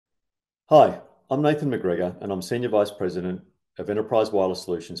Hi, I'm Nathan McGregor, and I'm Senior Vice President of Enterprise Wireless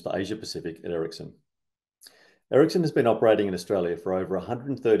Solutions for Asia Pacific at Ericsson. Ericsson has been operating in Australia for over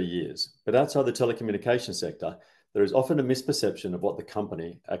 130 years, but outside the telecommunications sector, there is often a misperception of what the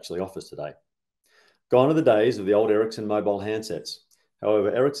company actually offers today. Gone are the days of the old Ericsson mobile handsets.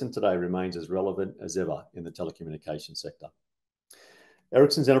 However, Ericsson today remains as relevant as ever in the telecommunications sector.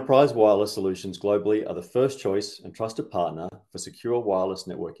 Ericsson's enterprise wireless solutions globally are the first choice and trusted partner for secure wireless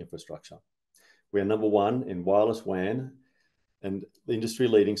network infrastructure. We are number one in wireless WAN and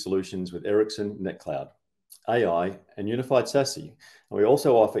industry-leading solutions with Ericsson nCloud, AI, and unified SASE. And we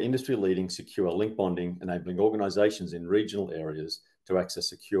also offer industry-leading secure link bonding, enabling organizations in regional areas to access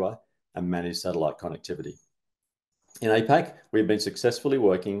secure and managed satellite connectivity. In APAC, we've been successfully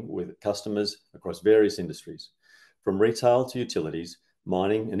working with customers across various industries, from retail to utilities,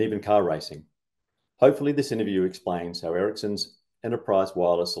 mining, and even car racing. Hopefully, this interview explains how Ericsson's enterprise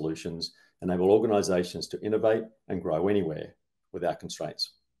wireless solutions enable organizations to innovate and grow anywhere without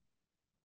constraints.